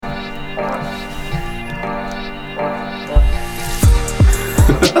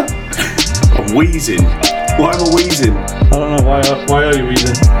wheezing. Why am I wheezing? I don't know, why are you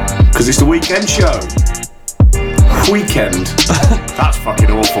wheezing? Because it's the weekend show. Weekend. That's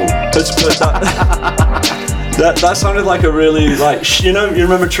fucking awful. That sounded like a really, like, you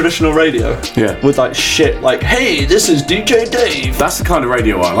remember traditional radio? Yeah. With like shit, like, hey, this is DJ Dave. That's the kind of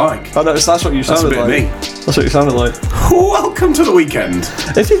radio I like. Oh, that's what you sounded like. That's a bit of me. That's what you sounded like. Welcome to the weekend.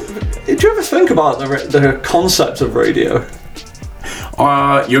 Do you ever think about the concept of radio?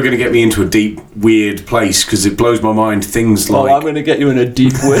 You're going to get me into a deep, weird place because it blows my mind. Things like... I'm going to get you in a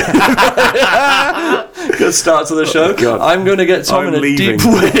deep, weird... Good start to the show. God. I'm going to get Tom in a deep,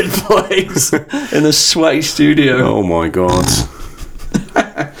 weird place in a sweaty studio. Oh, my God.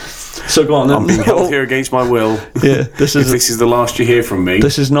 So go on then. I'm being held here against my will. Yeah, this is the last you hear from me.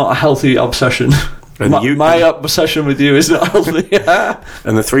 This is not a healthy obsession. My obsession with you is not healthy.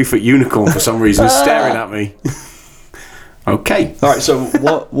 And the 3-foot unicorn, for some reason, is staring at me. Okay. All right. So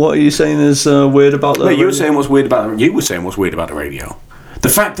what are you saying is weird about the? No, you were saying what's weird about the radio. The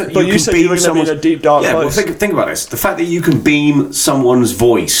fact that you can beam someone's in a deep dark place. Well, think about this. The fact that you can beam someone's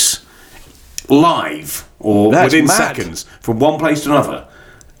voice live or within seconds from one place to another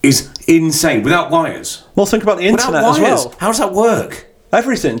is insane without wires. Well, think about the internet as well. How does that work?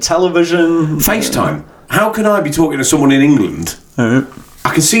 Everything, television, FaceTime. How can I be talking to someone in England? I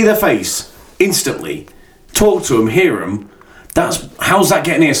can see their face instantly, talk to them, hear them. How's that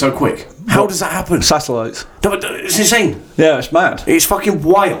getting here so quick? How does that happen? Satellites. No, it's insane. Yeah, it's mad. It's fucking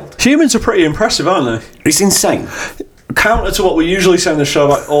wild. Humans are pretty impressive, aren't they? It's insane. Counter to what we usually say on the show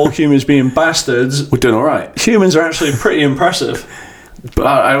about all humans being bastards, we're doing all right. Humans are actually pretty impressive. But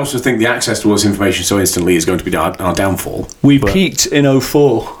I also think the access to all this information so instantly is going to be our downfall. We peaked in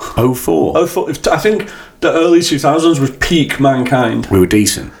 04. 04? I think the early 2000s was peak mankind. We were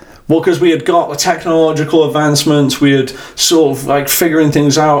decent. Well, because we had got the technological advancements, we had sort of like figuring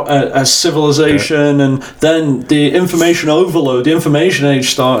things out as civilization, and then the information overload, the information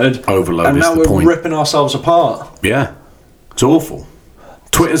age started. Overload and is now the we're point. Ripping ourselves apart. Yeah. It's awful.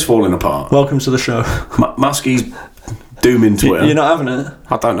 Twitter's falling apart. Welcome to the show. Muskie's dooming Twitter. You're not having it?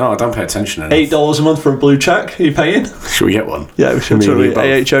 I don't know. I don't pay attention enough. $8 a month for a blue check. Are you paying? Should we get one? Yeah, we should.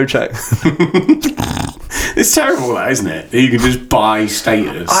 AHO check. It's terrible, that, isn't it? You can just buy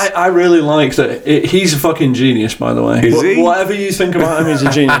status. I really like that. He's a fucking genius, by the way. Is he? Whatever you think about him, he's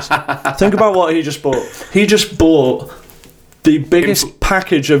a genius. Think about what he just bought. He just bought the biggest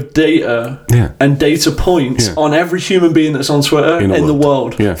package of data and data points on every human being that's on Twitter in the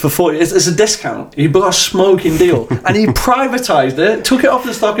world. Yeah. For 40. It's a discount. He bought a smoking deal. And he privatised it, took it off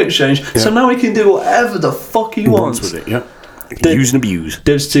the stock exchange, so now he can do whatever the fuck he wants with it, yeah. Use and abuse.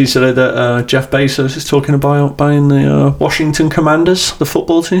 Did see today that Jeff Bezos is talking about buying the Washington Commanders, the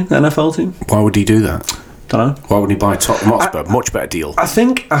football team, the NFL team? Why would he do that? Don't know. Why wouldn't he buy Tottenham Hotspur? Much better deal. I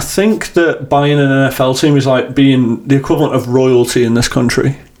think that buying an NFL team is like being the equivalent of royalty in this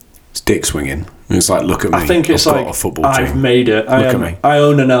country. It's dick swinging. It's like, look at me. I think it's I've like, got a football team. I've made it. Look at me. I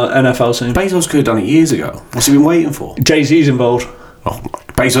own an NFL team. Bezos could have done it years ago. What's he been waiting for? Jay-Z's involved. Oh,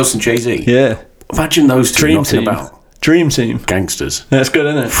 Bezos and Jay-Z. Yeah. Imagine those two knocking about. Dream team. Gangsters. That's good,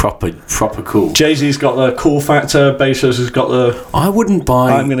 isn't it? Proper cool. Jay-Z's got the cool factor. Bezos has got the I'm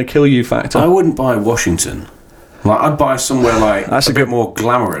going to kill you factor. I wouldn't buy Washington. Like, I'd buy somewhere like that's a bit more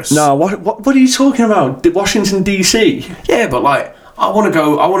glamorous. No, what are you talking about? Washington DC? Yeah, but like I want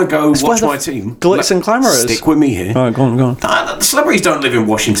to go watch my team. Glitz and glamour is. Stick with me here. All right, go on. The celebrities don't live in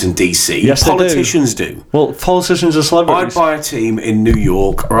Washington DC. Yes, politicians do. Well, politicians are celebrities. I'd buy a team in New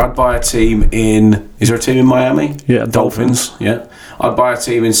York, or I'd buy a team in. Is there a team in Miami? Yeah, Dolphins. Yeah, I'd buy a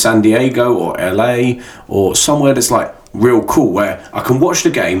team in San Diego or LA or somewhere that's like real cool, where I can watch the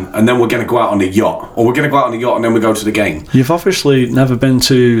game and then we're going to go out on the yacht, or we're going to go out on the yacht and then we go to the game. You've obviously never been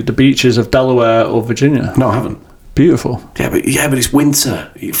to the beaches of Delaware or Virginia. No, I haven't. Beautiful. Yeah, but it's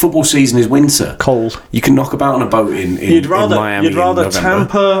winter. Football season is winter. Cold. You can knock about on a boat in Miami. You'd rather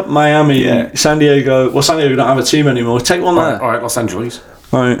Tampa, Miami, San Diego. Well, San Diego don't have a team anymore. Take one there. All right, Los Angeles.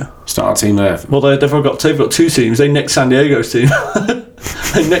 All right. Start a team there. Well, they've got two teams. They nicked San Diego's team.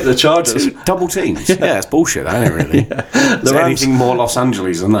 They nicked the Chargers. Double teams. Yeah, it's bullshit, ain't it, really? Is there anything more Los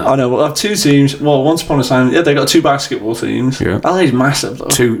Angeles than that? I know. We'll have two teams. Well, once upon a time, they got two basketball teams. Yeah. LA's massive, though.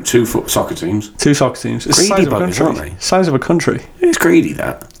 Two soccer teams. Two soccer teams. It's greedy the size of a country. Aren't they? Size of a country. It's greedy,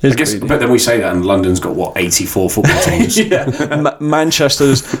 that. Greedy. But then we say that, and London's got, 84 football teams? Yeah.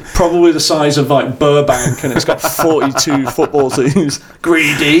 Manchester's probably the size of, like, Burbank, and it's got 42 football teams.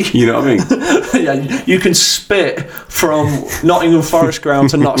 Greedy. You know what I mean? Yeah, you can spit from Nottingham Forest Forest ground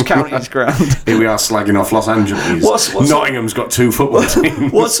to Notts County's ground. Here we are slagging off Los Angeles. Nottingham's got 2 football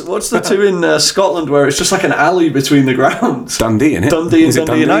teams. What's the 2 in Scotland where it's just like an alley between the grounds? Dundee, innit? Dundee and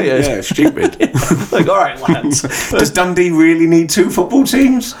Dundee United. Yeah, stupid. Like, all right, lads. Does Dundee really need 2 football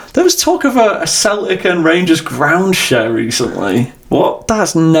teams? There was talk of a Celtic and Rangers ground share recently. What?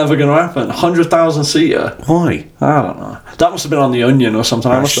 That's never going to happen. 100,000 seater. Why? I don't know. That must have been on The Onion or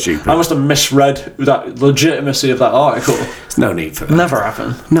something. I must have misread that legitimacy of that article. There's no need for that. Never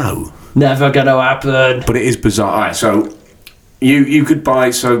happen. No. Never going to happen. But it is bizarre. All right, so you could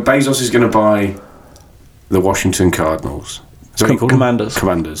buy... So Bezos is going to buy the Washington Cardinals. Is that what you call them? Commanders.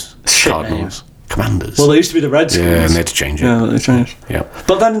 Commanders. Shit Cardinals. Commanders. Well, they used to be the Redskins. Yeah, and they had to change it. Yeah, they changed. Yeah.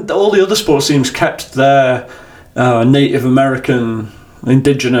 But then all the other sports teams kept their Native American,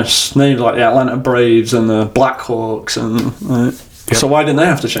 indigenous names, like the Atlanta Braves and the Blackhawks, and so why didn't they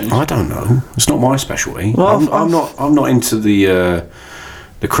have to change? I don't know. It's not my specialty. Well, I'm not into the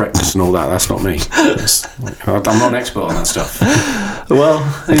correctness and all that. That's not me. I'm not an expert on that stuff. Well,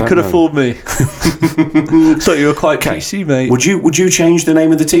 you could have fooled me. Thought you were quite PC, mate. Would you change the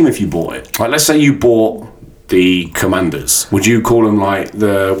name of the team if you bought it? Like, let's say you bought the Commanders. Would you call them like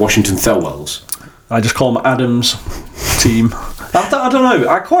the Washington Thelwells? I just call them Adams team. I don't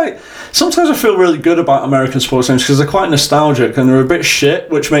know. Sometimes I feel really good about American sports teams because they're quite nostalgic and they're a bit shit,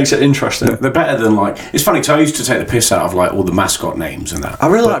 which makes it interesting. They're better than like. It's funny because I used to take the piss out of like all the mascot names and that. I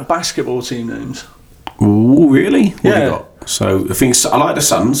really like basketball team names. Ooh, really? What Yeah. have you got? So the things I like the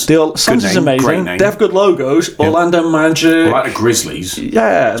Suns. The Suns is amazing. Great name. They have good logos. Yeah. Orlando Magic. I like the Grizzlies.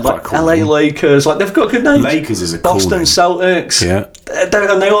 Yeah, it's like quite cool, LA Lakers. Like they've got good names. Lakers is a cool Boston name. Celtics. Yeah.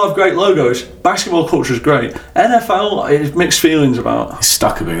 And they all have great logos. Basketball culture is great. NFL, I have mixed feelings about. It's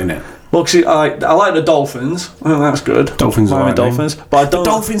stuck a bit, isn't it? Well, cause I like the Dolphins. I think that's good. Dolphins are right, Dolphins. But I don't. The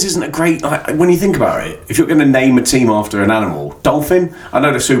Dolphins isn't a great. Like, when you think about it, if you're going to name a team after an animal, dolphin. I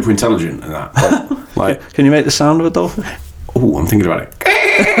know they're super intelligent and that. But, like, can you make the sound of a dolphin? Oh, I'm thinking about it.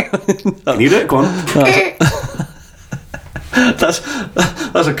 Can you do it? Go on.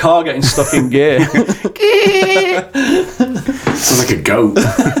 That's a car getting stuck in gear. Sounds like a goat.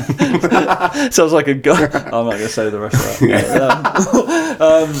 Sounds like a goat. I'm not going to say the rest of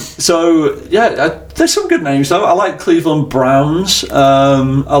that. So there's some good names though. I like Cleveland Browns.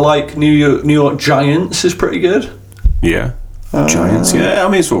 I like New York Giants is pretty good. Yeah. Giants. Yeah, I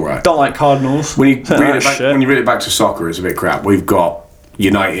mean it's all right. Don't like Cardinals. When you read it back to soccer, it's a bit crap. We've got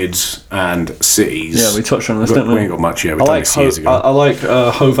Uniteds and Cities. Yeah, we touched on this, didn't we? We ain't got much yet. We done this years ago. I like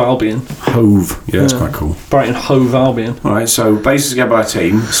Hove Albion. Hove. Yeah, that's quite cool. Brighton Hove Albion. All right, so bases get by a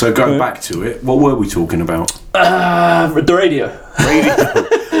team. So going back to it, what were we talking about? The radio.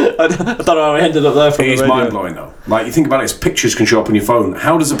 I don't know how I ended up there from the radio. It is mind-blowing though. Like, you think about it, it's pictures can show up on your phone.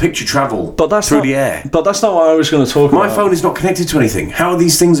 How does a picture travel through the air? But that's not what I was going to talk about. My phone is not connected to anything. How are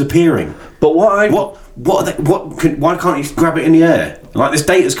these things appearing? But why can't you grab it in the air? Like, this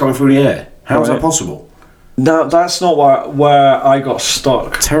data's coming through the air. How is that possible? No, that's not where I got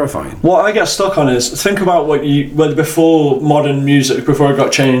stuck. Terrifying. What I get stuck on is, think about before modern music, before it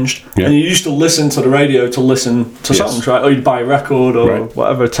got changed, and you used to listen to the radio to listen to songs, right? Or you'd buy a record or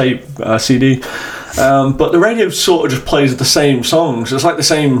whatever, tape, CD. But the radio sort of just plays the same songs. It's like the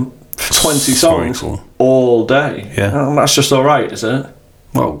same 20 songs all day. Yeah. And that's just alright, is it?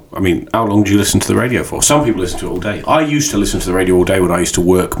 Well, I mean, how long do you listen to the radio for? Some people listen to it all day. I used to listen to the radio all day when I used to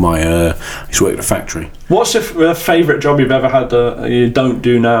work I used to work at a factory. What's your favourite job you've ever had that you don't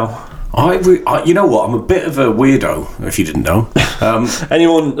do now? You know what? I'm a bit of a weirdo, if you didn't know.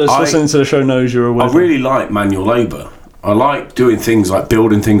 Anyone that's listening to the show knows you're a weirdo. I really like manual labour. I like doing things like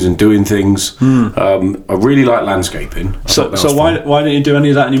building things and doing things. I really like landscaping. So why don't you do any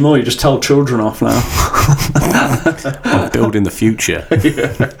of that anymore? You just tell children off now. I'm building the future,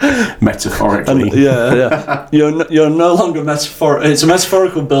 metaphorically. Yeah. You're no longer metaphorical. It's a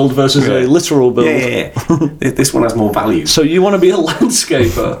metaphorical build versus a literal build. Yeah. This one has more value. So you want to be a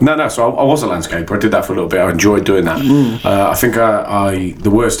landscaper? No. So I was a landscaper. I did that for a little bit. I enjoyed doing that. I think the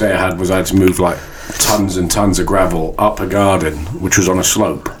worst day I had was I had to move like tons and tons of gravel up a garden which was on a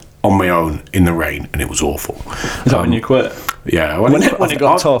slope on my own in the rain, and it was awful. Is that when you quit? Yeah, when it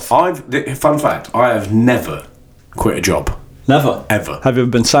got tough. Fun fact, I have never quit a job. Never? Ever. Have you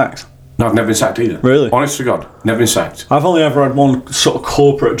ever been sacked? No, I've never been sacked either. Really? Honest to God, never been sacked. I've only ever had one sort of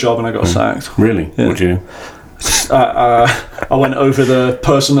corporate job and I got sacked. Really? Yeah. What'd you do? I went over the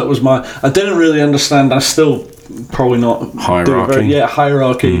person that was I didn't really understand. I still probably not hierarchy.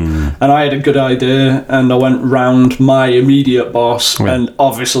 Hierarchy. And I had a good idea, and I went round my immediate boss, and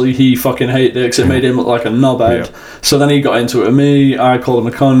obviously he fucking hated it because it made him look like a knobhead. Yeah. So then he got into it with me. I called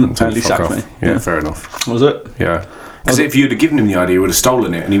him a cunt, and he sacked me. Yeah, fair enough. Was it? Yeah. Because if you'd have given him the idea, he would have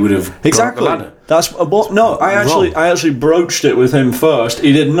stolen it, and he would have exactly. got up the ladder. That's what. No, I actually broached it with him first.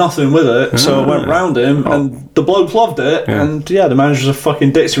 He did nothing with it, so I went round him, and the bloke loved it. Yeah. And the manager's a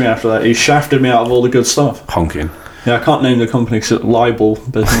fucking dick to me after that. He shafted me out of all the good stuff. Honking. Yeah, I can't name the company because it's libel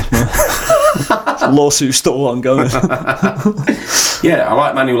business, man. Lawsuit's still ongoing. Yeah, I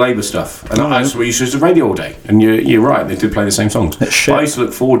like manual labour stuff. And that's what you used to radio all day. And you're right, they do play the same songs. But I used to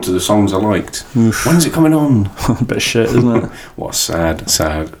look forward to the songs I liked. Oof. When's it coming on? A bit of shit, isn't it? What a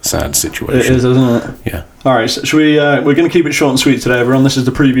sad situation. It is, isn't it? Yeah. Alright, so we're going to keep it short and sweet today, everyone. This is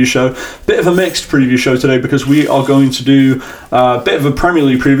the preview show. Bit of a mixed preview show today because we are going to do a bit of a Premier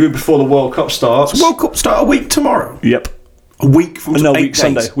League preview before the World Cup starts. World Cup start a week tomorrow? Yep. A week from Sunday.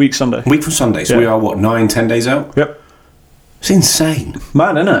 Week Sunday. Week from Sunday. So we are, 9-10 days out? Yep. It's insane.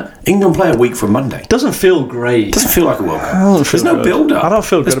 Man, isn't it? England play a week from Monday. Doesn't feel great. Doesn't feel like a World Cup. There's no build-up. I don't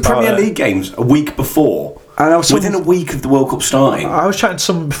feel good about it. There's Premier League games a week before. Within a week of the World Cup starting. I was chatting to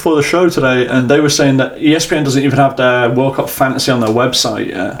someone before the show today, and they were saying that ESPN doesn't even have their World Cup fantasy on their website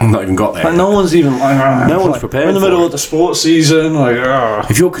yet. I've not even got there. Like, no one's even no one's prepared. We're in the middle of the sports season.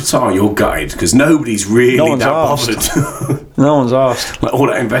 If you're Qatar, you're gutted because nobody's really bothered. No one's asked. Like all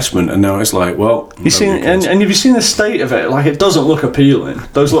that investment, and now it's like, well, you seen and have you seen the state of it? Like, it doesn't look appealing.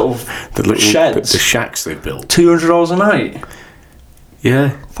 Those little sheds, the shacks they've built, $200 a night.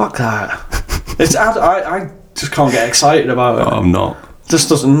 Yeah, fuck that. It's I just can't get excited about it. I'm not.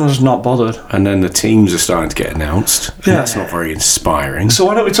 Just not bothered. And then the teams are starting to get announced. Yeah, that's not very inspiring. So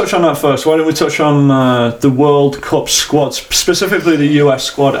why don't we touch on that first? Why don't we touch on the World Cup squads, specifically the US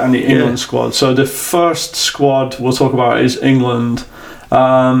squad and the England squad? So the first squad we'll talk about is England.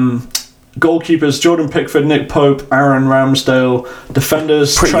 Goalkeepers: Jordan Pickford, Nick Pope, Aaron Ramsdale.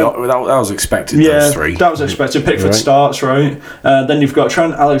 Defenders: that was expected. Those three. That was expected. Pickford starts, right? Then you've got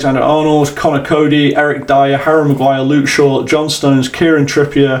Trent Alexander-Arnold, Connor Cody, Eric Dyer, Harry Maguire, Luke Shaw, John Stones, Kieran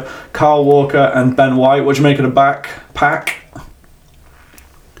Trippier, Kyle Walker, and Ben White. What do you make of the backpack?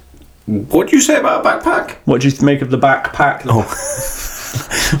 What do you say about a backpack? What do you make of the backpack? Oh,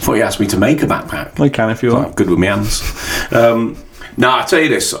 I thought you asked me to make a backpack. I can if you want. I'm good with my hands. Nah, I tell you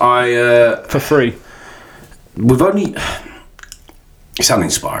this, for free. It's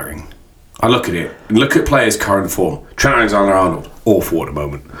uninspiring. I look at it, look at players' current form. Trent Alexander-Arnold, awful at the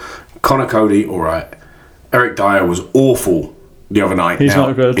moment. Connor Cody, all right. Eric Dyer was awful the other night. He's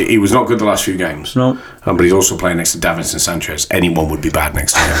not good. He was not good the last few games. No. But he's also playing next to Davinson Sanchez. Anyone would be bad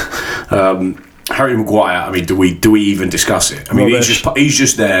next to him. Harry Maguire, I mean, do we even discuss it? I mean, he's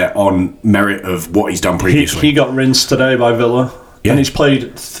just there on merit of what he's done previously. He got rinsed today by Villa. Yeah. And he's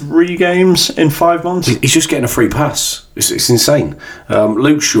played 3 games in 5 months. He's just getting a free pass. It's insane.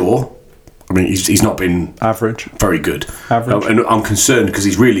 Luke Shaw, I mean, he's not been average, very good. Average. And I'm concerned because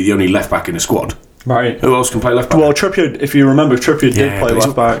he's really the only left back in the squad. Right. Who else can play left back? Well, Trippier, if you remember, Trippier did play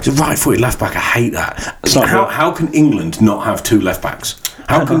left back. He's a right-footed left back. I hate that. How can England not have 2 left backs?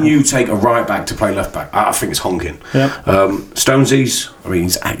 How can you take a right back to play left back? I think it's honking. Yeah. Stonesy's, I mean,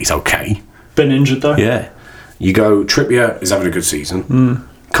 he's okay. Been injured though. Yeah. You go, Trippier is having a good season.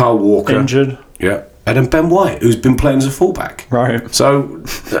 Kyle Walker. Injured. Yeah. And then Ben White, who's been playing as a fullback. Right. So,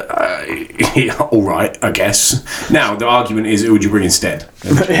 all right, I guess. Now, the argument is, who would you bring instead?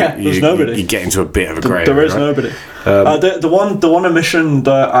 There's nobody. You get into a bit of a grey area. There is nobody. The one omission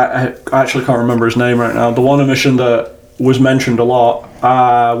that I actually can't remember his name right now. The one omission that was mentioned a lot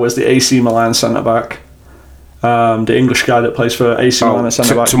was the AC Milan centre-back. The English guy that plays for AC Milan at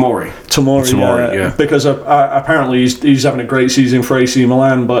centre back. Tomori, yeah. Because apparently he's having a great season for AC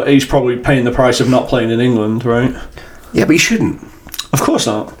Milan, but he's probably paying the price of not playing in England, right? Yeah, but he shouldn't. Of course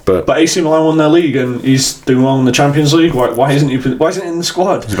not. But AC Milan won their league, and he's doing well in the Champions League. Why isn't he in the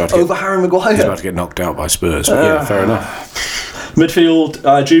squad over Harry Maguire? He's about to get knocked out by Spurs. But yeah, fair enough.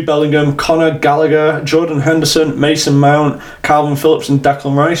 Midfield: Jude Bellingham, Conor Gallagher, Jordan Henderson, Mason Mount, Calvin Phillips, and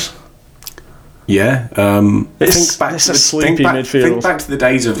Declan Rice. Yeah, it's a sleepy midfield. Think back to the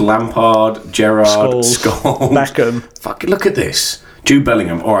days of Lampard, Gerrard, Scholes, Beckham. Fucking look at this. Jude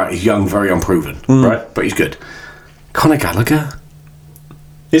Bellingham, all right, he's young, very unproven, right? But he's good. Conor Gallagher?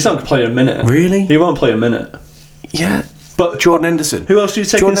 He's not going to play a minute. Really? He won't play a minute. Yeah. But Jordan Henderson. Who else do you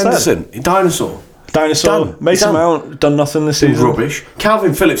take Jordan instead? Henderson, Dinosaur. Done. Mason Mount done nothing this season. Rubbish.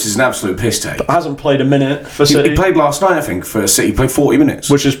 Calvin Phillips is an absolute piss take. But hasn't played a minute for City. He played last night, I think, for City. He played 40 minutes.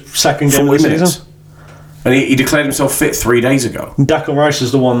 Which is second game of the season. And he declared himself fit 3 days ago. Declan Rice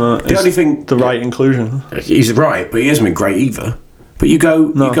is the one that the right inclusion. He's right, but he hasn't been great either. But you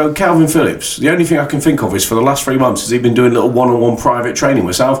go Calvin Phillips. The only thing I can think of is for the last 3 months has he been doing little one-on-one private training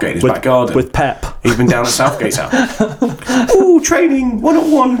with Southgate in his back garden. With Pep. He's been down at Southgate's house. Ooh, training,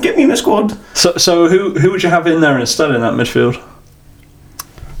 one-on-one, get me in the squad. So who would you have in there instead in that midfield?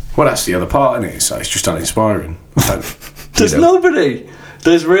 Well, that's the other part, isn't it? So it's just uninspiring. There's nobody.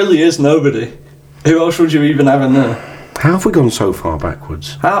 There really is nobody. Who else would you even have in there? How have we gone so far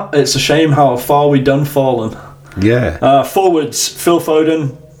backwards? It's a shame how far we done fallen. Yeah. Forwards, Phil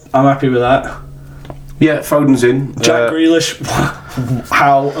Foden. I'm happy with that. Yeah, Foden's in. Jack Grealish.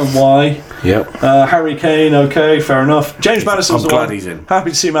 How and why? Yep. Harry Kane. Okay, fair enough. James Maddison's I'm glad he's in.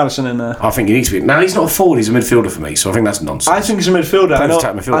 Happy to see Maddison in there. I think he needs to be. Now he's not a forward. He's a midfielder for me. So I think that's nonsense. I think he's a midfielder. And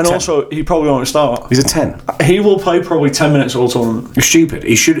also he probably won't start. He's a 10. He will play probably 10 minutes all tournament. You're stupid.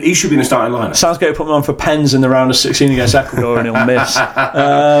 He should be in the starting lineup. Southgate put him on for pens in the round of 16 against Ecuador and he'll miss.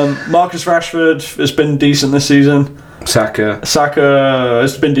 Marcus Rashford has been decent this season. Saka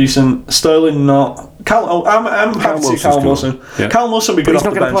has been decent. Sterling not. I'm happy to see Callum Wilson. Yeah. Callum Wilson will be good off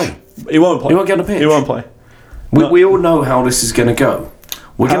the bench. Play. He won't play. He won't get on the pitch. He won't play. We all know how this is going to go.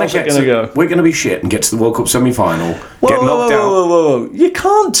 We're going to be shit and get to the World Cup semi-final. Get knocked out. Whoa! You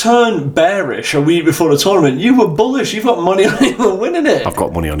can't turn bearish a week before the tournament. You were bullish. You've got money on England winning it. I've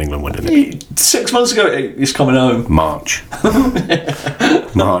got money on England winning it. 6 months ago, he's coming home. March.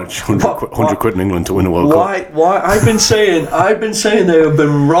 100 quid in England to win a World Cup. Why? I've been saying they have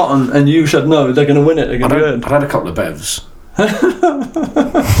been rotten, and you said no. They're going to win it. They're going to do it. I'd had a couple of bevs.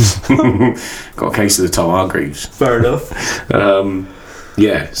 Got a case of the Tom Hargreaves. Fair enough.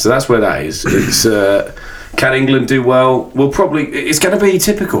 Yeah, so that's where that is. It's can England do well? Well, probably it's going to be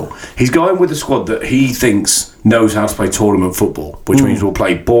typical. He's going with a squad that he thinks knows how to play tournament football, which means we'll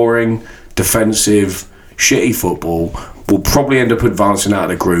play boring, defensive, shitty football. We'll probably end up advancing out of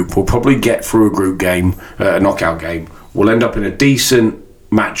the group. We'll probably get through a group game, a knockout game. We'll end up in a decent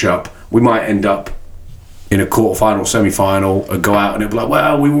matchup. We might end up in a quarter-final, semi-final, and go out and it'll be like,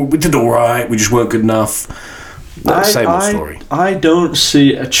 well, we did all right. We just weren't good enough. Same old story. I don't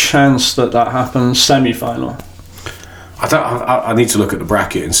see a chance that happens semi-final. I need to look at the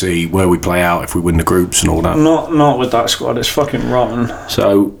bracket and see where we play out if we win the groups and all that. Not with that squad. It's fucking rotten.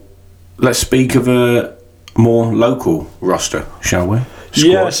 So let's speak of a more local roster, shall we? Squad.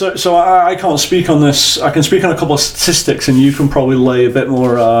 Yeah. So I can't speak on this. I can speak on a couple of statistics, and you can probably lay a bit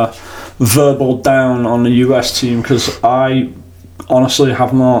more verbal down on the US team because I honestly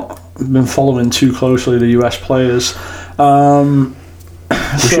have not been following too closely the US players. We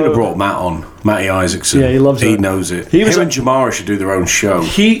should have brought Matt on, Matty Isaacson. Yeah, he loves it. He knows it. Him and Jamara should do their own show.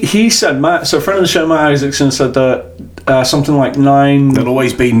 He said, Matt, so a friend of the show, Matt Isaacson, said that something like 9... There'll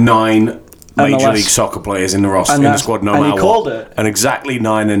always be 9 Major League Soccer players in the roster, in the squad, no matter what. And he called it. And exactly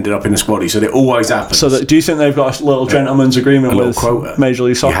 9 ended up in the squad. He said it always happens. So do you think they've got a little gentleman's agreement with quota. Major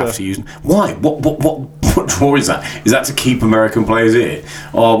League Soccer? You have to use... Why? What draw is that? Is that to keep American players here?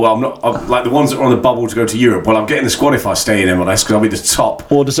 Oh, well, I'm like the ones that are on the bubble to go to Europe. Well, I'm getting the squad if I stay in MLS because I'll be the top.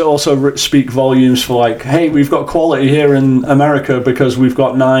 Or does it also speak volumes for like, hey, we've got quality here in America because we've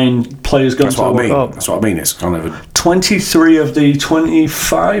got 9 players going to the World Cup? That's what I mean. It's kind of a... 23 of the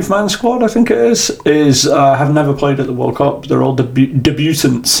 25-man squad, I think it is have never played at the World Cup. They're all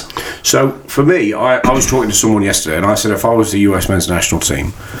debutants. So for me, I was talking to someone yesterday and I said if I was the US men's national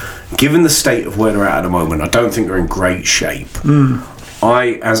team, given the state of where they're at the moment, I don't think they're in great shape.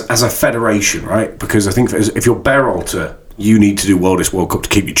 As a federation, right? Because I think if you're Berhalter, you need to do well this World Cup to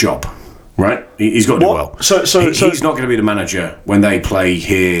keep your job, right? He's got to do well. So he's not going to be the manager when they play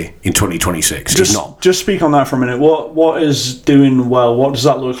here in 2026. He's not. Just speak on that for a minute. What is doing well? What does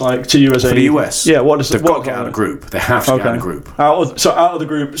that look like to you as for the US? Yeah, what does they've got to get out of the group? They have to get out of the group. Out of the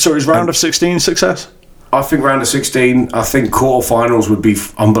group. So is round of 16 success? I think round of 16, I think quarterfinals would be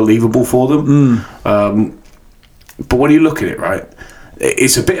unbelievable for them. But when you look at it, right,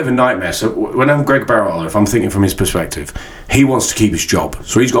 it's a bit of a nightmare. So when I'm Greg Berhalter, if I'm thinking from his perspective, he wants to keep his job.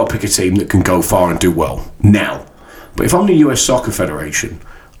 So he's got to pick a team that can go far and do well now. But if I'm the US Soccer Federation,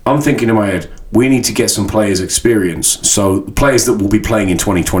 I'm thinking in my head, we need to get some players experience. So players that will be playing in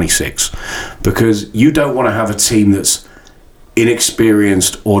 2026. Because you don't want to have a team that's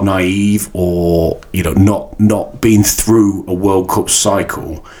inexperienced or naive or not been through a World Cup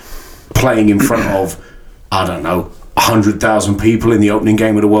cycle playing in front of 100,000 people in the opening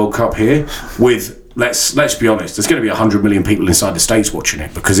game of the World Cup here with let's be honest, there's going to be 100 million people inside the States watching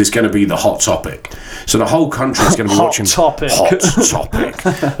it because it's going to be the hot topic. So the whole country is going to be watching hot topic.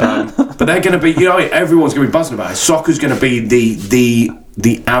 But they're going to be, everyone's going to be buzzing about it. Soccer's going to be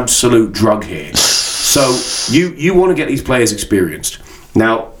the absolute drug here. So you want to get these players experienced.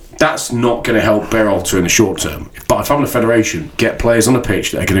 Now, That's not going to help Berhalter in the short term. But if I'm the federation, get players on the pitch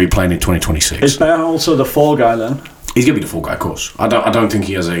that are going to be playing in 2026. Is Berhalter the fall guy then? He's going to be the fall guy, of course. I don't think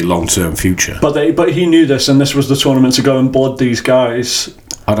he has a long-term future. But he knew this, and this was the tournament to go and blood these guys.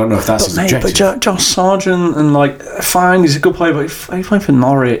 I don't know if that's his objective. But Josh Sargent, and like, fine, he's a good player, but he played for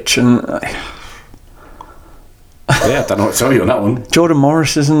Norwich, and yeah, I don't know what to tell you on that one. Jordan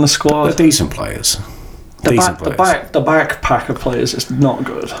Morris is in the squad. They're decent players. The back pack of players is not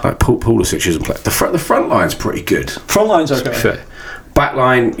good. Like Pulisic isn't playing. The front line's pretty good. Front line's okay. Fair. Back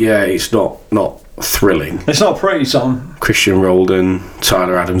line, yeah, it's not thrilling. It's not pretty, Tom. Christian Roldan,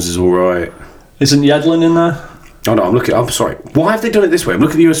 Tyler Adams is all right. Isn't Yedlin in there? Oh no, I'm sorry. Why have they done it this way? Look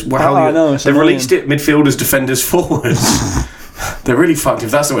at the US. I know. They've released it midfielders, defenders, forwards. They're really fucked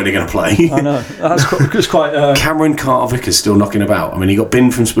if that's the way they're going to play. I know. That's quite. Cameron Carter-Vickers still knocking about. I mean, he got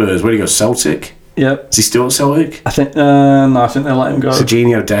binned from Spurs. Where did he go? Celtic? Yep. Is he still at Celtic? I think. No, I think they let him go.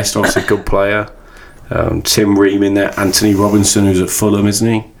 Serginho Dest, obviously a good player. Tim Ream in there. Anthony Robinson, who's at Fulham, isn't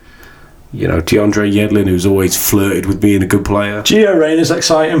he? You know, DeAndre Yedlin, who's always flirted with being a good player. Gio Reyna's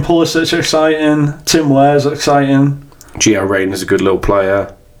exciting. Pulisic exciting. Tim Ware's exciting. Gio Reyna's a good little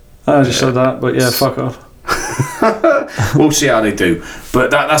player. I just said that, but yeah, fuck off. We'll see how they do.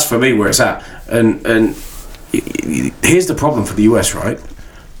 But that's for me where it's at. And here's the problem for the US, right?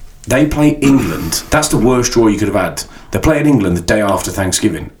 They play England. That's the worst draw you could have had. They're playing England the day after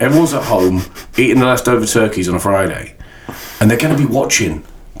Thanksgiving. Everyone's at home eating the leftover turkeys on a Friday. And they're going to be watching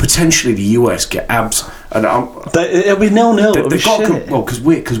potentially the US get abs. And it'll be 0-0. They've got well,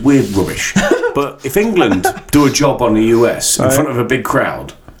 because we're rubbish. But if England do a job on the US in front of a big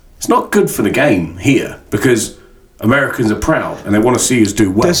crowd, it's not good for the game here because Americans are proud and they want to see us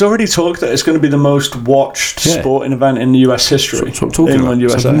do well. There's already talk that it's going to be the most watched sporting event in the US history. That's what I'm talking England,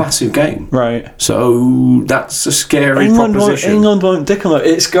 about. USA. It's a massive game. Right. So that's a scary proposition. England won't dick them.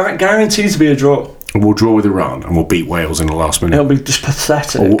 It's guaranteed to be a draw. We'll draw with Iran and we'll beat Wales in the last minute. It'll be just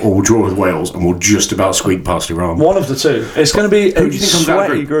pathetic. Or we'll draw with Wales and we'll just about squeak past Iran. One of the two. It's going to be a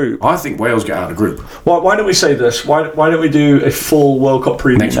sweaty group. I think Wales get out of the group. Why don't we say this? Why don't we do a full World Cup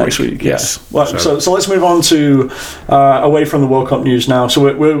preview next week? Yes. Well, so let's move on to away from the World Cup news now.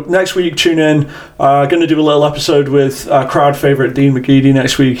 So we're next week, tune in. Going to do a little episode with crowd favourite Dean McGeady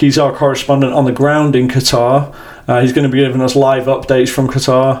next week. He's our correspondent on the ground in Qatar. He's going to be giving us live updates from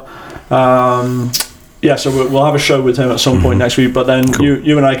Qatar. Yeah, so we'll have a show with him at some point next week, but then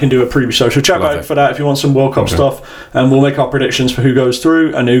you and I can do a preview show. So check out for that if you want some World Cup stuff, and we'll make our predictions for who goes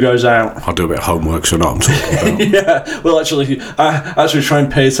through and who goes out. I'll do a bit of homework so I know what I'm talking about. Yeah, well actually, I actually try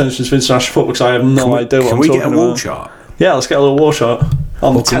and pay attention to international football because I have no idea what I'm talking about. Can we get a wall chart? Yeah, let's get a little wall chart.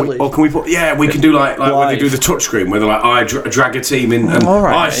 Or can we put? Yeah, we can do like when they do the touchscreen, where they're like, I drag a team in, and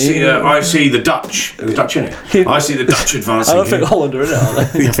I see the Dutch. Are the Dutch in it? I see the Dutch advancing. I don't think Holland are in it, are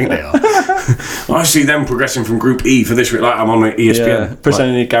they? I think they are. I see them progressing from Group E for this. Like I'm on the ESPN. Yeah,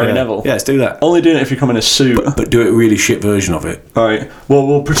 presenting Gary Neville. Yeah, let's do that. Only doing it if you come in a suit, but do a really shit version of it. All right. Well,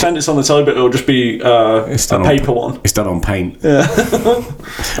 we'll pretend it's on the telly, but it'll just be a paper one. It's done on paint. Yeah.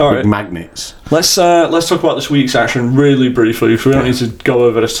 All right. With magnets. Let's talk about this week's action really briefly, because we don't need to go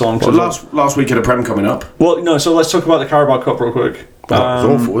over this long. Well, last week had a Prem coming up. Well, no, so let's talk about the Carabao Cup real quick. It was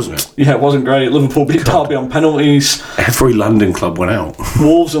awful, wasn't it? Yeah, it wasn't great. Liverpool beat Derby on penalties. Every London club went out.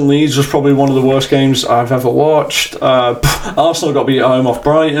 Wolves and Leeds was probably one of the worst games I've ever watched. Arsenal got beat at home off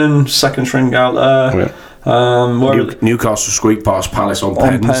Brighton, second string out there. Yeah. Newcastle squeaked past Palace on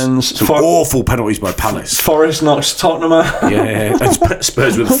pens. Some awful penalties by Palace. Forest knocks Tottenham out. Yeah, and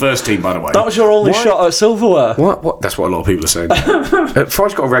Spurs were the first team, by the way. That was your only shot at silverware. What? That's what a lot of people are saying.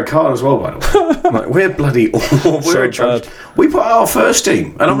 Forest got a red card as well, by the way. Like, we're bloody awful. We put out our first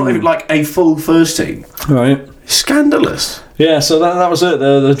team, and I'm not even like a full first team. Right. Scandalous. Yeah, so that was it.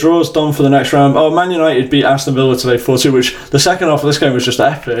 The draw's done for the next round. Oh, Man United beat Aston Villa today 4-2, which the second half of this game was just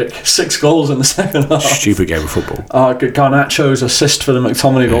epic. 6 goals in the second half. Stupid game of football. Garnacho's assist for the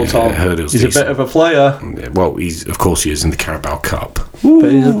McTominay goal, Tom. He's decent. A bit of a player. Yeah, well, of course he is in the Carabao Cup. Ooh.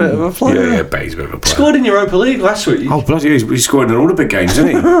 But he's a bit of a player. Yeah, but he's a bit of a player. Scored in Europa League last week. Oh, bloody hell, he's scored in all the big games, isn't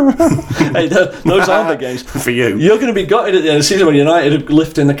he? Hey, those aren't big games. For you. You're going to be gutted at the end of the season when United are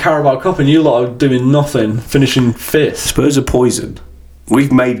lifting the Carabao Cup and you lot are doing nothing, finishing 5th. Spurs are poison.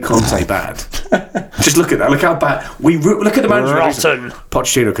 We've made Conte bad. Just look at that. Look how bad. Look at the manager. Rotten.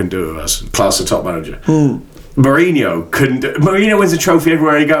 Pochettino can do it with us. Class the top manager. Mourinho couldn't. Mourinho wins a trophy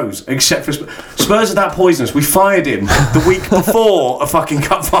everywhere he goes, except for Spurs are that poisonous. We fired him the week before a fucking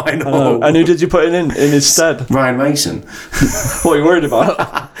cup final. And who did you put in his stead? Ryan Mason. What are you worried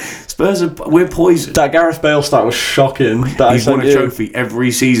about? Spurs we're poisoned. That Gareth Bale stat was shocking. He's won a trophy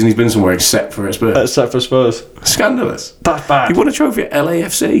every season he's been somewhere except for Spurs. Except for Spurs. Scandalous. That's bad. He won a trophy at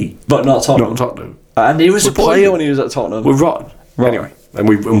LAFC, but not Tottenham. Not Tottenham. And he was a player when he was at Tottenham. We're rotten. Anyway. And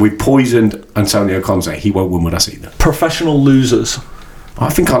we poisoned Antonio Conte. He won't win with us either. Professional losers. I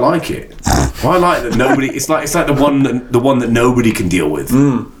think I like it. I like that nobody. It's like the one that nobody can deal with.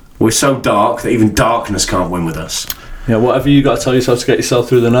 We're so dark that even darkness can't win with us. Yeah, whatever you got to tell yourself to get yourself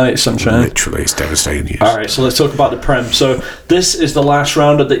through the night, sunshine. Literally, it's devastating news. All right, so let's talk about the Prem. So this is the last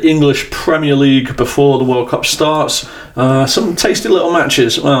round of the English Premier League before the World Cup starts. Some tasty little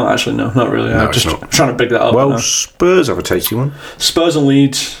matches. Well, actually, no, not really. I'm just trying to big that up. Well, Spurs have a tasty one. Spurs and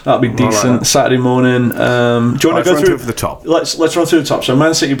Leeds, that'll be decent. Like Saturday morning. Do you want to go through for the top? Let's run through the top. So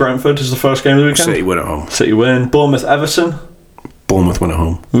Man City Brentford is the first game of the weekend. City win at home. City win. Bournemouth Everton. Bournemouth win at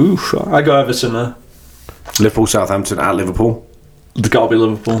home. Ooh, I go Everton there. Liverpool Southampton at Liverpool. It's got to be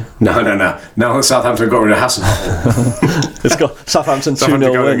Liverpool. No. Now that Southampton got rid of Hassan. It's got Southampton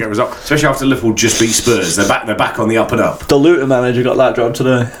 2-0 win. Get result. Especially after Liverpool just beat Spurs. They're back on the up and up. The Luton manager got that job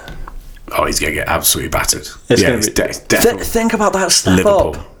today. Oh, he's going to get absolutely battered. It's definitely. Think about that step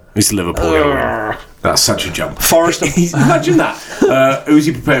Liverpool. up. It's Liverpool. That's such a jump. Forest. Imagine that. Who's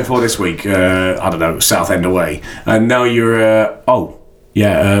he preparing for this week? I don't know. Southend away. And now you're...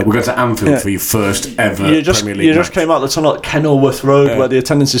 we're going to Anfield for your first ever Premier League You just came out the tunnel at Kenilworth Road where the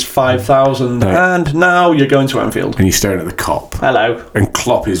attendance is 5,000 and now you're going to Anfield. And you're staring at the Kop. Hello. And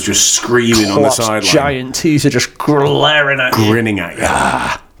Klopp is just screaming on the sideline. Giant teeth are just glaring at you. Grinning at you.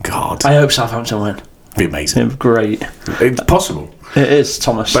 God. I hope Southampton win. It'd be amazing. It'd be great. It's possible. It is,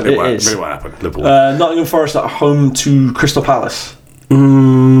 Thomas. But it is. Maybe what happened. Liverpool. Nottingham Forest at home to Crystal Palace.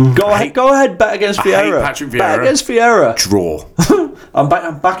 Go ahead, bet against Vieira. I hate Patrick Vieira. Bet against Vieira. Draw. I'm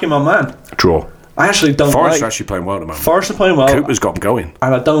backing my man. Draw. I actually don't Forest are actually playing well at the moment. Forest are playing well. Cooper's got them going.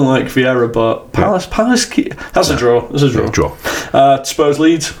 And I don't like Vieira, but Palace that's a draw. That's a draw. Draw. Spurs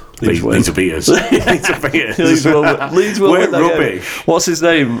Leeds. Leeds will beat us. Leeds will win. We're rubbish. Game. What's his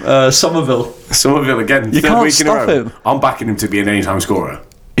name? Somerville again. You can't stop him. I'm backing him to be an anytime scorer.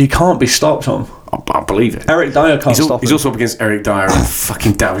 He can't be stopped, Tom. I believe it. Eric Dyer can't stop him. He's also up against Eric Dyer and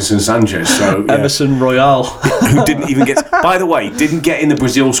fucking Davinson Sanchez. So Emerson Royale, who didn't even get. By the way, didn't get in the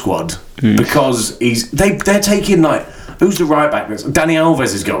Brazil squad because they're taking who's the right back? Dani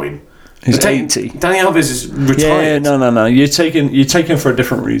Alves is going. He's 80. Dani Alves is retired. Yeah, no. You're taking for a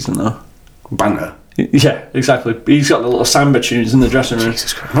different reason though. Banter. Yeah, exactly. He's got the little samba tunes in the dressing room.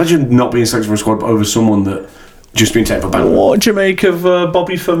 Jesus Christ. Imagine not being selected for a squad over someone that just been taken for banter. What do you make of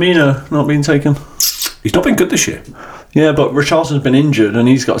Bobby Firmino not being taken? He's not been good this year. Yeah, but Richardson's been injured and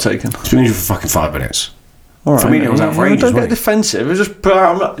he's got taken. He's been injured for fucking 5 minutes. All right, Firmino was out for ages. Don't get defensive. It's just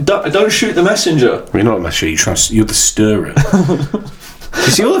don't shoot the messenger. You're not a messenger. You're the stirrer.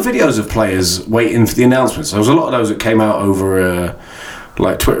 You see all the videos of players waiting for the announcements. There was a lot of those that came out over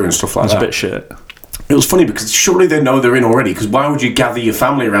Twitter and stuff like that. It's a bit shit. It was funny because surely they know they're in already, because why would you gather your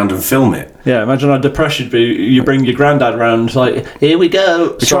family around and film it? Yeah, imagine how depressed you'd be. You bring your granddad round, here we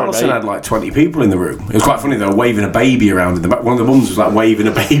go. Richarlison had 20 people in the room. It was quite funny, they were waving a baby around in the back. One of the mums was waving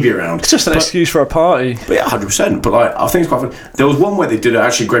a baby around. It's just an excuse for a party. But yeah, 100%. But I think it's quite funny. There was one where they did it,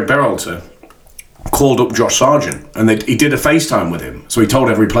 actually, Greg Berhalter called up Josh Sargent and he did a FaceTime with him. So he told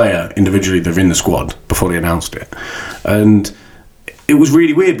every player individually they're in the squad before they announced it. And it was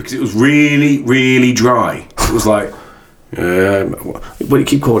really weird because it was really, really dry. It was like, what do you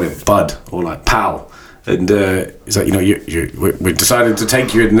keep calling him? Bud or pal. And he's like, we decided to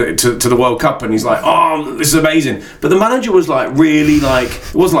take you to the World Cup. And he's like, oh, this is amazing. But the manager was really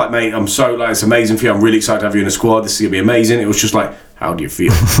it wasn't like, mate, I'm so it's amazing for you. I'm really excited to have you in the squad. This is going to be amazing. It was just like, how do you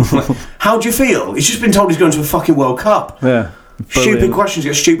feel? How do you feel? He's just been told he's going to a fucking World Cup. Yeah. Stupid questions,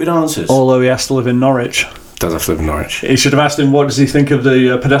 get stupid answers. Although he has to live in Norwich. Does have to live in Norwich. He should have asked him what does he think of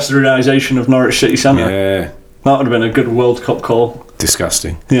the pedestrianisation of Norwich City Centre. Yeah. That would have been a good World Cup call.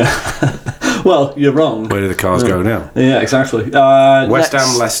 Disgusting. Yeah. Well, you're wrong. Where do the cars go now? Yeah, exactly. West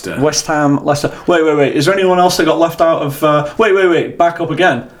Ham, Leicester. West Ham, Leicester. Wait. Is there anyone else that got left out of... Wait. Back up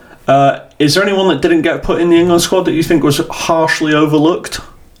again. Is there anyone that didn't get put in the England squad that you think was harshly overlooked?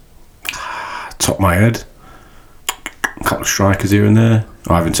 Top of my head. A couple of strikers here and there.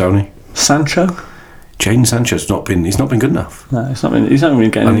 Ivan Toney. Sancho? Jadon Sancho's not been good enough. No, he's not been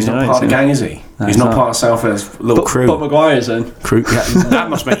getting. And he's not part of the gang, is he? No, he's not part of Southgate's little crew. But Maguire's in. Crew, yeah, that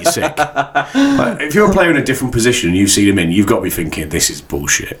must make you sick. Like, if you're a player in a different position and you've seen him in, you've got to be thinking, this is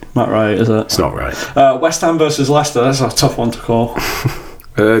bullshit. Not right, is it? It's not right. West Ham versus Leicester, that's a tough one to call.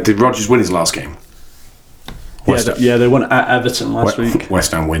 Did Rodgers win his last game? Yeah, they won at Everton last week.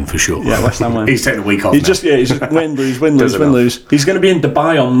 West Ham win for sure. Yeah, West Ham win. He's taking the week off. He's just win, lose. He's going to be in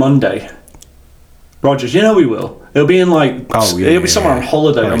Dubai on Monday. Rodgers, you know he will. He'll be in he'll be somewhere on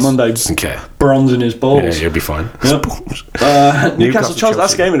holiday on Monday. Doesn't care. Bronzing his balls. Yeah, he'll be fine. Yep. Newcastle Chelsea.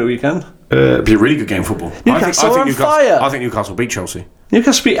 That's game of the weekend. It'll be a really good game of football. Newcastle are on fire. I think Newcastle will beat Chelsea.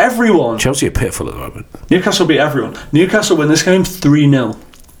 Newcastle beat everyone. Chelsea are pitiful at the moment. Newcastle beat everyone. Newcastle win this game 3-0.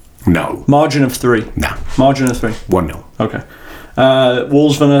 No. Margin of 3. No. Margin of 3. 1-0. Okay.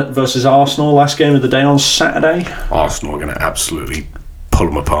 Wolves versus Arsenal. Last game of the day on Saturday. Arsenal are going to absolutely pull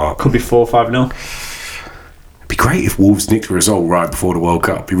them apart. Could be 4-5-0. It'd be great if Wolves nicked a result right before the World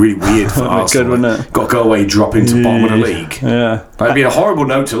Cup. It'd be really weird for Arsenal. Good, wouldn't it? Got to go away, drop into the bottom of the league. Yeah. That'd be a horrible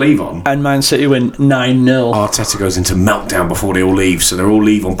note to leave on. And Man City win 9-0. Arteta goes into meltdown before they all leave, so they all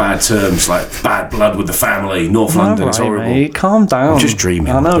leave on bad terms, like bad blood with the family. North London, it's horrible. Mate, calm down. I'm just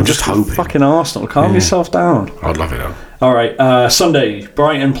dreaming. I know, I'm just hoping. Fucking Arsenal. Calm yourself down. I'd love it though. All right, Sunday,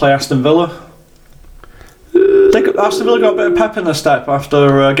 Brighton play Aston Villa. Aston Villa got a bit of pep in their step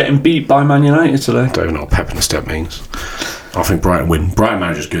after getting beat by Man United today. I don't even know what pep in the step means. I think Brighton win. Brighton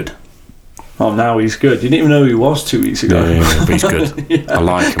manager's good. Oh, now he's good. You didn't even know who he was 2 weeks ago. Yeah, but he's good. Yeah. I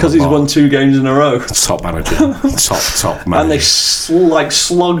like him because he's won 2 games in a row. Top manager. top manager. And they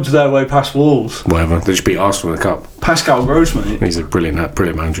slugged their way past Wolves. Whatever. They just beat Arsenal in the cup. Pascal Gross, mate. He's a brilliant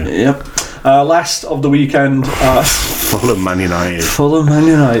manager. Yep. Last of the weekend. Fulham Man United. Fulham Man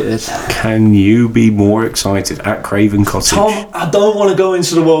United. Can you be more excited at Craven Cottage? Tom, I don't want to go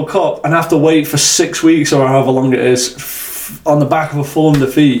into the World Cup and have to wait for 6 weeks or however long it is on the back of a Fulham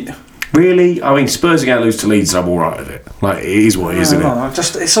defeat. Really? I mean, Spurs are going to lose to Leeds. I'm all right with it. Like, it is what it is, isn't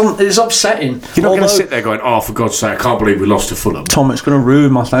it? It's upsetting. You're not going to sit there going, oh, for God's sake, I can't believe we lost to Fulham. Tom, it's going to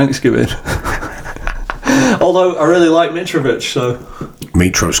ruin my Thanksgiving. Although I really like Mitrovic, so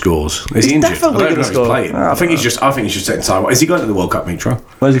Mitro scores. Is he injured? Definitely going to score. Playing. I think he's just setting time. Is he going to the World Cup, Mitro?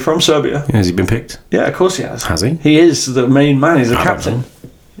 Where's he from? Serbia. Yeah, has he been picked? Yeah, of course he has. Has he? He is the main man. He's the captain.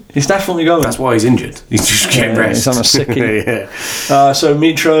 He's definitely going. That's why he's injured. He's just getting rest. He's on a sickie. So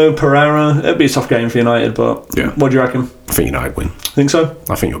Mitro, Pereira. It'd be a tough game for United, but what do you reckon? I think United win. Think so?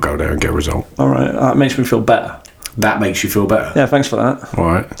 I think you'll go there and get a result. All right, that makes me feel better. That makes you feel better? Yeah, thanks for that. All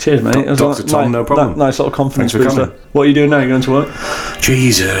right. Cheers, mate. Dr. Tom, no problem. Nice little confidence Thanks for booster. What are you doing now? You going to work?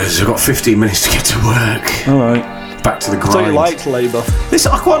 Jesus, I've got 15 minutes to get to work. All right. Back to the grind. So you liked Labour?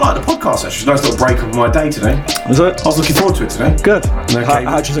 I quite like the podcast, actually. Nice little break up of my day today. Was it? I was looking forward to it today. Good.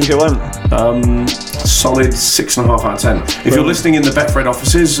 How do you think it went? Solid 6.5 out of 10. If you're listening in the Betfred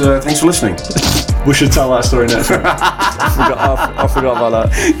offices, thanks for listening. We should tell that story next week. I forgot about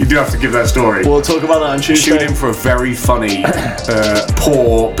that. You do have to give that story. We'll talk about that on Tuesday. Tune in for a very funny,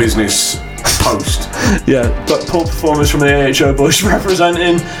 poor business post. Yeah, but poor performance from the AHO Bush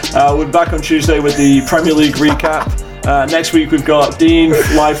representing. We're back on Tuesday with the Premier League recap. Next week we've got Dean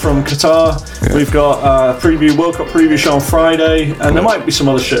live from Qatar. Yeah. We've got World Cup preview show on Friday, and there might be some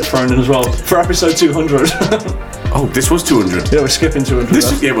other shit thrown in as well for episode 200. Oh, this was 200. Yeah, we're skipping 200.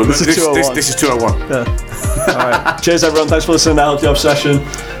 This is 201. Yeah. All right. Cheers, everyone. Thanks for listening to Healthy Obsession.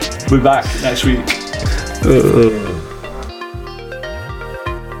 We'll be back next week.